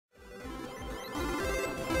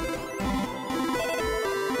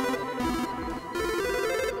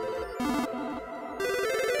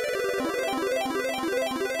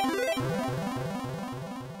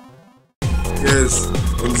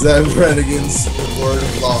Zeb Brannigan's word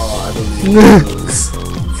of law, I believe.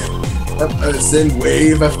 Send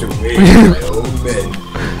wave after wave of my own men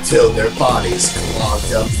till their bodies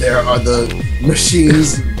clogged up. There are the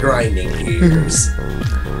machines grinding gears.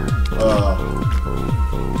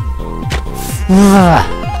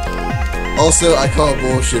 Also, I call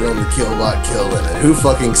bullshit on the killbot kill limit. Who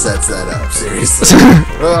fucking sets that up? Seriously.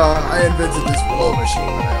 I invented this war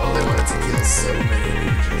machine, but I only wanted to kill so many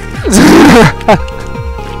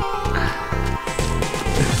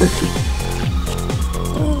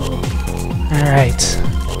Alright.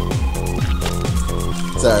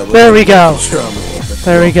 Sorry, there we go.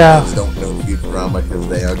 There we go. Don't know Futurama because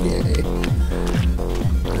they are gay.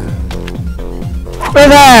 We're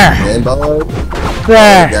there! And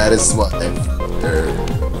there! That is what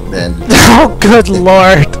oh, good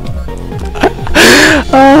lord.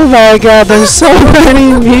 Oh my god, there's so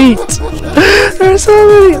many meat. There's so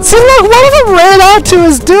many. See, look, one of them ran out to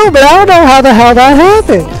his doom, and I don't know how the hell that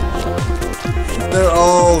happened. They're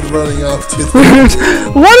all running off to the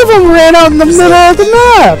one of them ran out in the middle of the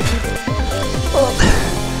map.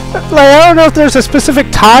 Like, I don't know if there's a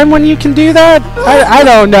specific time when you can do that. I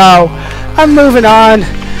don't know. I'm moving on.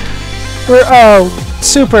 Oh,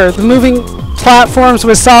 super. The moving platforms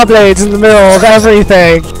with saw blades in the middle of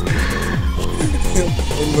everything. And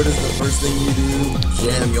what is the first thing you do?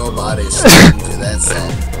 Jam your body straight into that saw.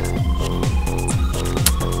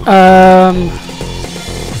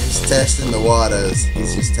 He's testing the waters.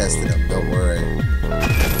 He's just testing them, don't worry.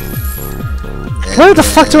 And where the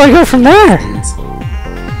fuck do I go from there?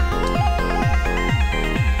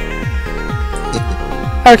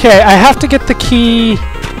 Okay, I have to get the key,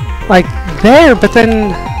 like, there, but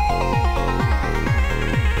then...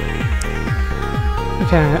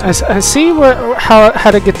 Okay, I see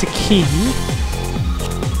how to get the key.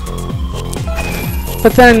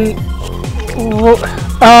 But then...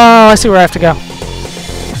 Oh, I see where I have to go.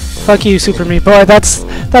 Fuck you, Super Meat Boy. That's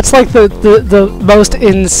like the most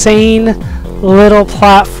insane little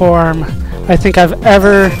platform I think I've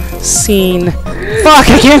ever seen. Fuck,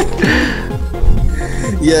 I can't...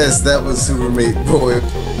 Yes, that was Super Meat Boy.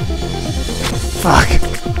 Fuck.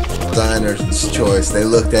 Designer's choice. They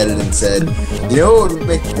looked at it and said, you know what would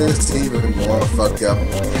make this even more fucked up?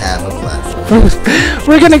 Half a platform.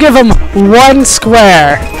 We're gonna give him one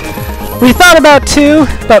square. We thought about two,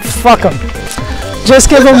 but fuck him. Just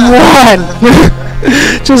give him one.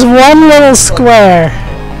 Just one little square.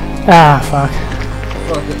 Ah, fuck.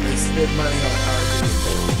 Fuck it, they spent money on R&D.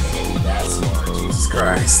 That's smart, Jesus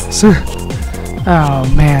Christ. Oh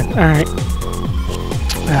man, alright.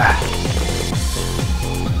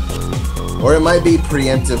 Or it might be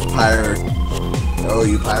preemptive pirate. Oh,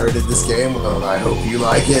 you pirated this game? Well, I hope you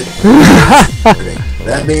like it.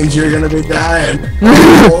 That means you're gonna be dying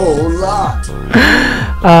a whole lot.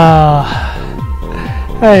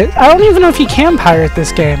 I don't even know if you can pirate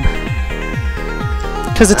this game.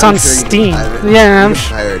 Because it's on Steam. Yeah, I'm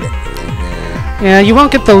sure. Yeah, you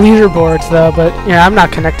won't get the leaderboards though, but yeah, I'm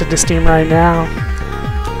not connected to Steam right now.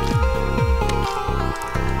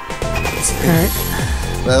 Alright.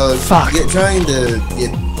 Well, fuck. Trying to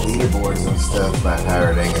get leaderboards and stuff by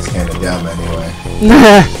pirating is kind of dumb anyway.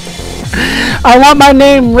 I want my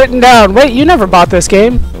name written down. Wait, you never bought this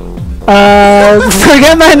game.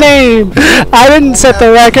 Forget my name. I didn't set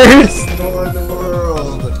the record. Best store in the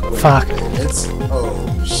world. Wait, fuck. It's oh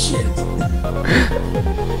shit.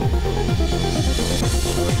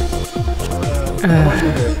 I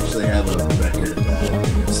actually have a record of that.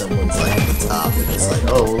 If someone's like at the top and it's like,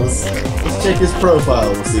 oh, let's check his profile.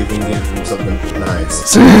 We'll see if we can give him something nice.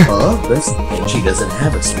 She doesn't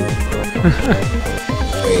have a sweet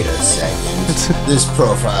profile. Wait a second. This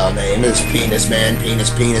profile name is Penis Man, Penis,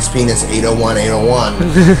 801, 801.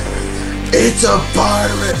 It's a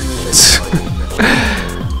pirate!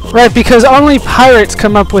 Right, because only pirates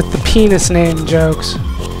come up with the penis name jokes.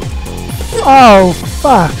 Oh,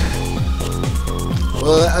 fuck.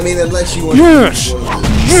 Well, I mean, unless you want to use one of the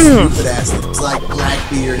stupid ass names like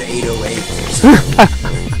Blackbeard 808 or something.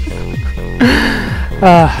 I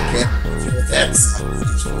can't do what that's for.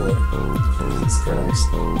 Jesus Christ.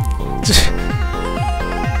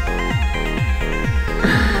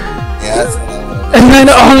 Yeah, that's and then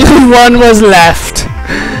only one was left.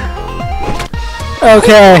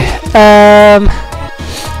 Okay,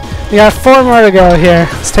 we got 4 more to go here.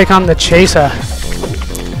 Let's take on the Chaser.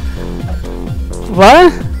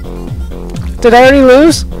 What? Did I already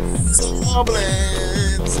lose?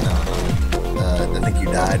 Goblins! No. I think you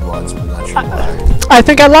died once, but I'm not sure why. I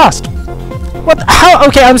think I lost. What? How?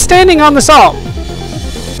 Okay, I'm standing on the salt.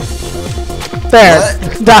 There.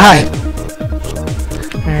 What? Die.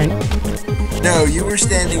 Alright. No, you were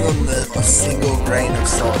standing on a single grain of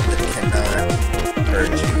salt that cannot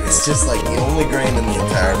hurt you. It's just like the only grain in the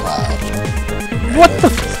entire pile. What the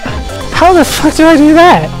how the fuck do I do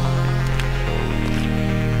that?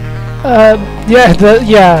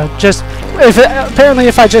 Yeah, just apparently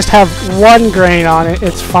if I just have one grain on it,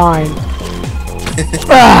 it's fine.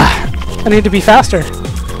 I need to be faster.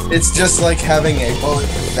 It's just like having a bullet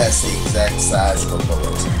that's the exact size of a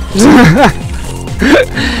bullet.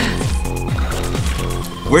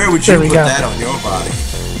 Where would you put that on your body?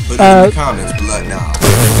 Put it in the comments below now.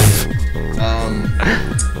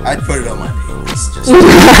 I'd put it on my penis. Just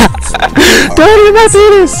don't eat my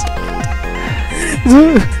penis!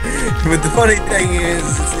 But the funny thing is,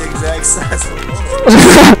 it's the exact size of a bullet.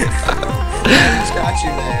 I just got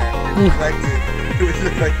you there. It would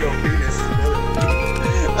look like your penis.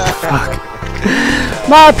 Fuck.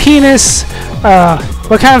 My penis.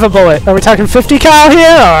 What kind of a bullet? Are we talking 50 cal here,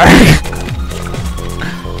 or?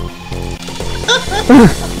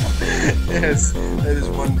 Yes, that is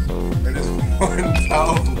one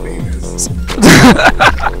powerful penis.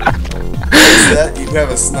 That you have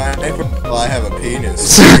a sniper? Well, I have a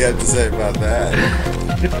penis. What do you have to say about that?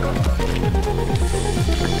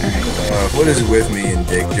 What is with me and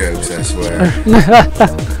dick jokes, I swear.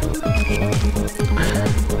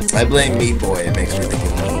 I blame Meat Boy, it makes me think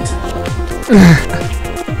of meat.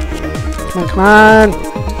 Come on.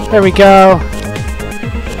 There we go.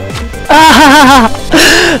 Ah!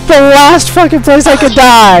 The last fucking place I could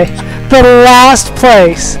die. The last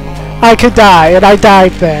place I could die, and I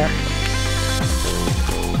died there.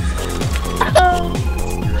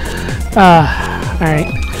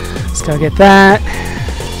 Alright. Let's go get that.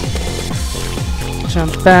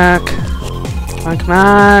 Jump back. Come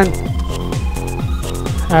on.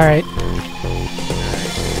 Alright.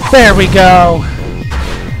 There we go.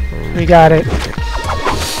 We got it.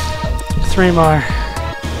 3 more.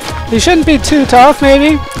 These shouldn't be too tough,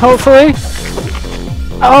 maybe. Hopefully.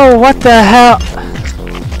 Oh, what the hell?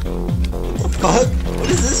 What? What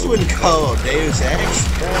is this one called? Deus Ex?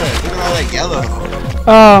 God, look at all that yellow.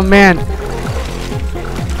 Oh, man.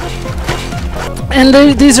 And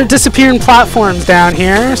these are disappearing platforms down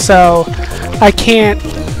here, so I can't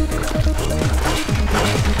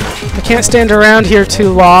stand around here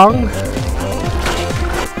too long.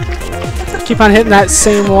 Keep on hitting that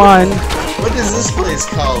same one. What is this place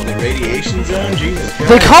called? The radiation zone? Jesus Christ.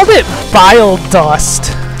 They called it bile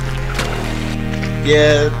dust.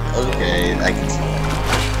 Yeah, okay, I can see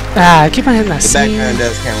that. I keep on hitting that The background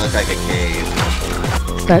does kind of look like a cave.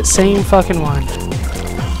 That same fucking one.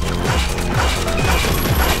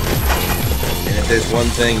 And if there's one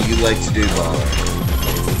thing you like to do, Baller,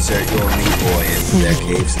 insert your Meat Boy into that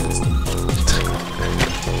cave system.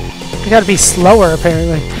 You gotta be slower,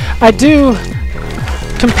 apparently. I do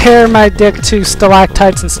compare my dick to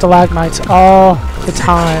stalactites and stalagmites all the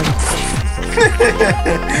time.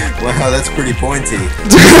 Wow, that's pretty pointy.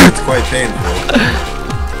 It's quite painful.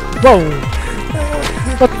 Whoa!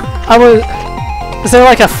 What? Is there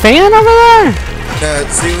like a fan over there?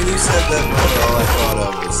 See, when you said that, all I thought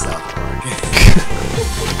of was South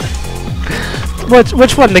Park.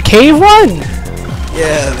 Which one? The cave one?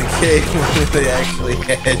 Yeah, the cave where they actually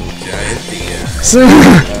had giant penis. I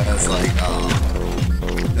was like, oh,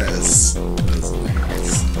 that's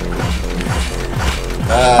nice.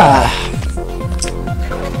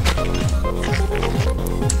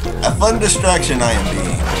 A fun distraction I am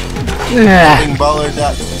being. Having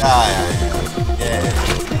baller.sky I am. Yeah.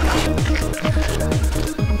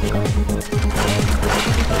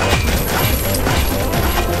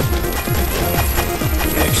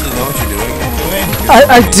 You actually know what you're doing?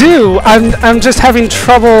 I do. I'm just having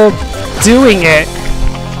trouble doing it.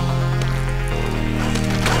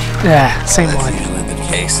 Yeah, same That's one. usually the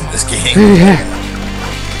case in this game.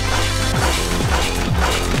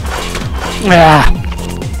 Yeah.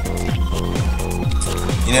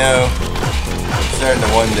 You know, I'm starting to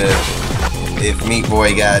wonder if Meat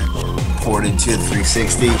Boy got ported to the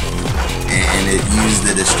 360 and it used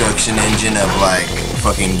the destruction engine of like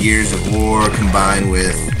fucking Gears of War combined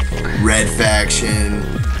with Red Faction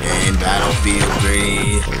and Battlefield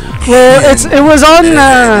 3. Well, it was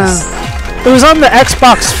on the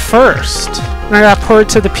Xbox first, and I got ported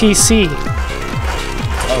to the PC.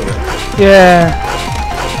 Oh really? Yeah.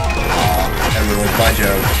 Everyone's my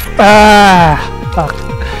joke. Fuck.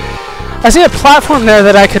 I see a platform there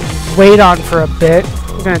that I could wait on for a bit.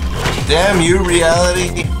 I'm gonna... Damn you,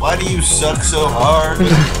 reality! Why do you suck so hard?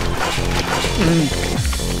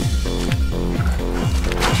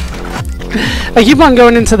 I keep on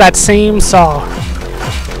going into that same saw.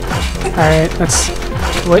 Alright, let's...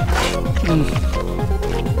 What?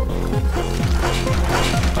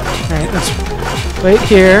 Alright, let's wait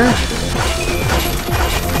here.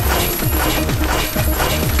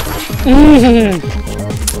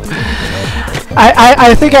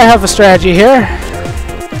 I think I have a strategy here.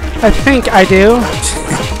 I think I do.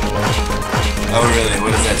 Oh really?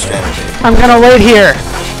 What is that strategy? I'm gonna wait here.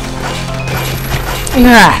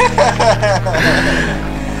 Nah.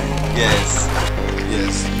 Yes.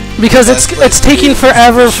 Yes. Because it's taking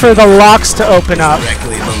forever for the locks to open up.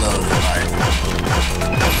 Directly below the fire.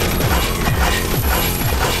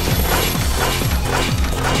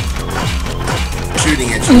 Shooting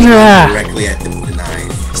at you directly at the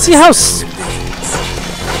knife. See how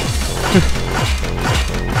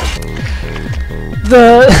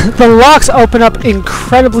the locks open up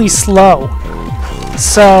incredibly slow.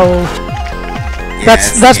 So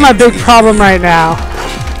that's my big problem right now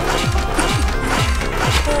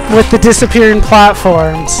with the disappearing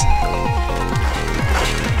platforms.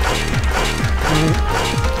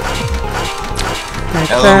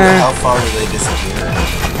 How far do they disappear?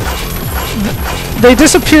 They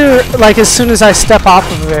disappear like as soon as I step off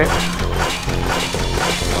of it.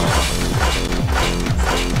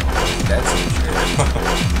 That's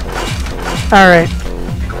Alright.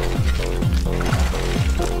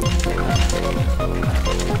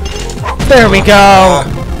 There we go.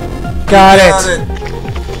 Got it.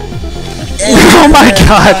 Oh my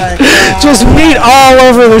god. Just meat all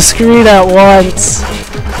over the screen at once.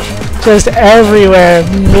 Just everywhere.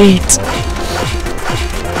 Meat.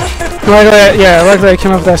 Luckily I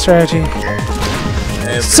came up with that strategy.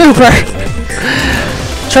 Super!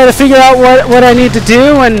 Try to figure out what I need to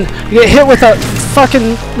do and get hit with a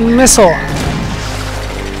fucking missile.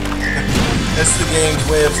 That's the game's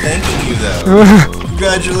way of thanking you, though.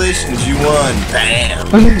 Congratulations, you won. Bam!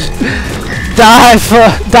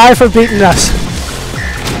 Die for beating us.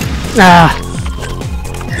 Ah.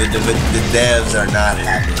 The devs are not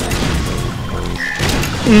happy.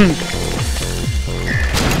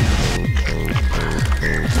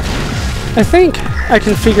 I think I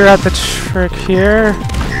can figure out the trick here.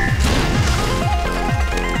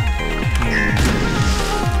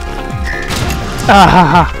 Ah ha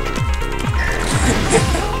ha.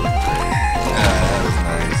 That was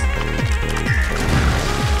nice.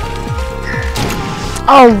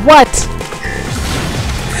 Oh, what?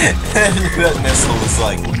 That missile was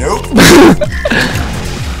like, nope.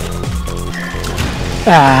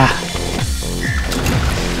 Ah.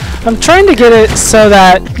 I'm trying to get it so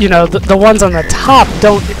that, you know, the ones on the top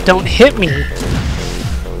don't hit me.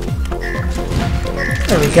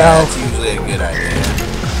 There we go. That's usually a good idea.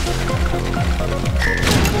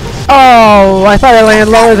 Oh, I thought I landed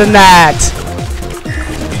lower than that. You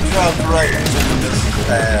dropped right into the missile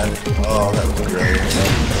pad. Oh, that was great.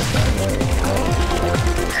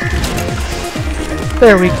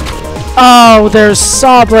 There we go. Oh, there's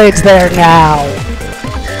saw blades there now.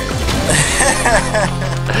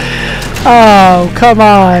 Oh, come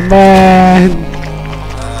on, man.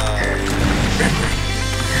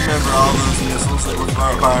 Remember all those missiles that were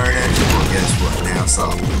firing at you? Well, guess what? Now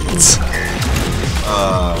saw blades.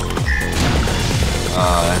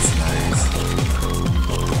 That's nice.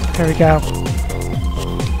 There we go.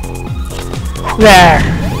 There.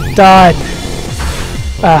 Done.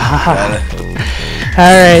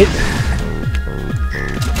 Alright.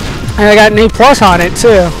 And I got an A+ on it,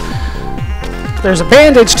 too. There's a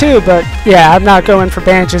bandage, too, but yeah, I'm not going for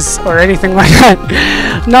bandages or anything like that.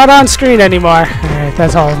 Not on screen anymore. Alright,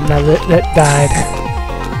 that's all that died.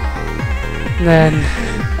 And then...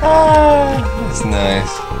 That's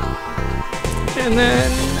nice. And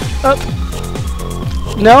then... Up.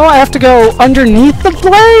 No, I have to go underneath the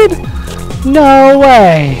blade? No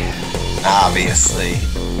way. Obviously.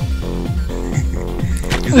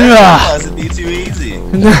 That would be too easy.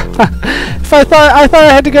 If I thought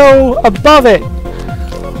I had to go above it,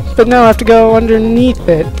 but no, I have to go underneath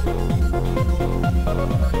it.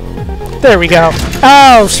 There we go.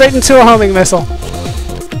 Oh, straight into a homing missile.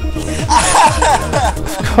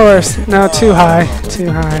 Of course, no, too high, too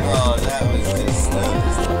high. Oh, that was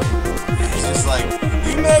just like,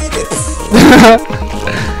 you made it.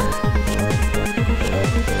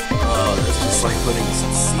 Oh, that's just like putting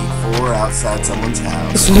some C4 outside someone's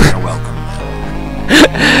house. You're welcome.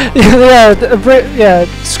 Yeah,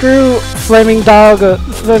 screw flaming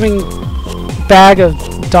flaming bag of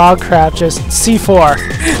dog crap, just C4.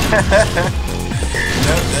 No,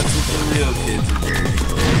 that's what the real kids are doing.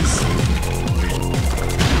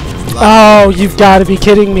 Oh, you've got to be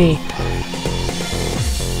kidding me.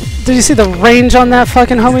 Did you see the range on that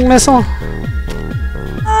fucking homing missile? Yes,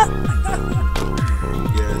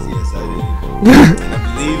 I did. And I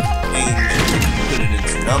believe Angel put it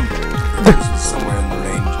into numbers. This was somewhere in the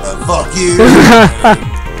range of Fuck you.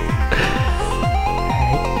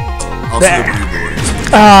 Also,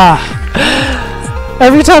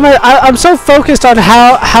 every time I'm so focused on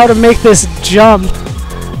how to make this jump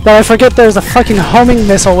that I forget there's a fucking homing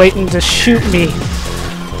missile waiting to shoot me.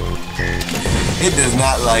 It does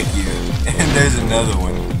not like you. And there's another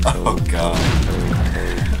one. Oh god.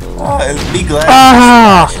 Oh, be glad.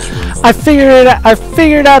 I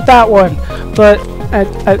figured out that one, but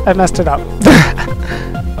I messed it up.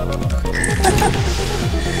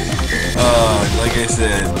 Like I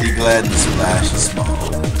said, be glad the splash is small.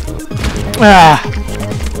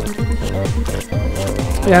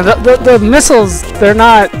 Yeah, the missiles, they're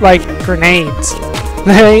not like grenades.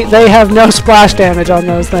 They have no splash damage on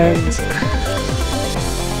those things.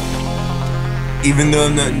 Even though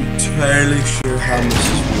I'm not entirely sure how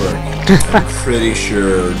missiles work, I'm pretty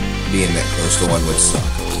sure being that close to one would suck.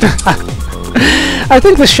 I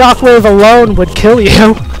think the shockwave alone would kill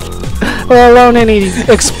you. Let alone any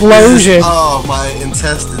explosion. Oh, my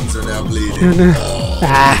intestines are now bleeding. You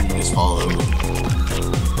just fall over.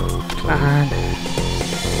 Come on.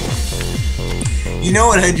 You know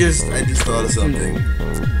what? I just thought of something.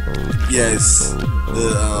 Yes,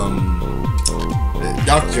 the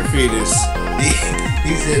Dr. Fetus.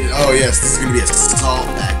 He said, "Oh yes, this is gonna be a salt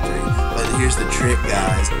factory." But here's the trick,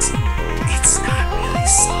 guys. It's not really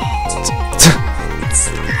salt. It's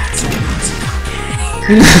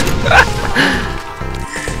and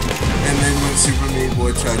then when Super Meat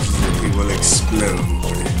Boy touches it, he will explode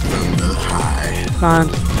from the high. Come on.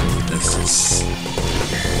 This is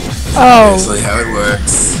Oh. obviously how it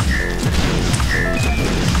works.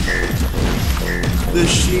 The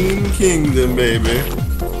Sheen Kingdom, baby.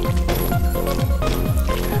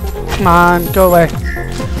 Come on, go away.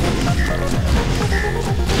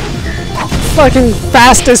 Fucking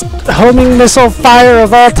fastest homing missile fire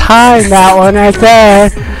of all time, that one right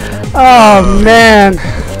there. Oh man.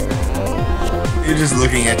 You're just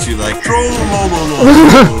looking at you like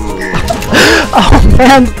Oh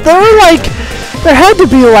man, there had to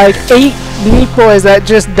be like 8 Meat Boys that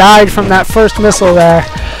just died from that first missile there.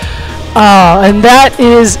 And that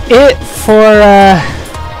is it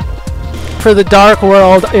for the Dark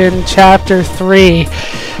World in Chapter 3.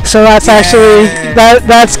 So that's actually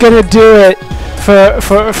that's gonna do it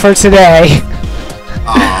for today.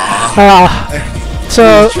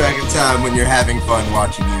 So lose track of time when you're having fun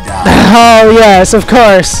watching you die. Oh yes, of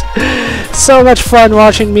course. So much fun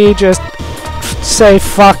watching me just say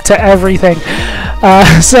fuck to everything.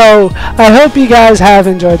 So I hope you guys have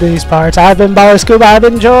enjoyed these parts. I've been Baller Scuba. I've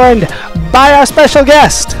been joined by our special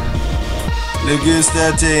guest,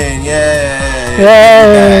 Lukuz13. Yay!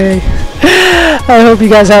 Yay! I hope you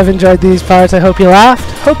guys have enjoyed these parts. I hope you laughed.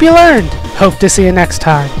 Hope you learned. Hope to see you next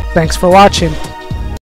time. Thanks for watching.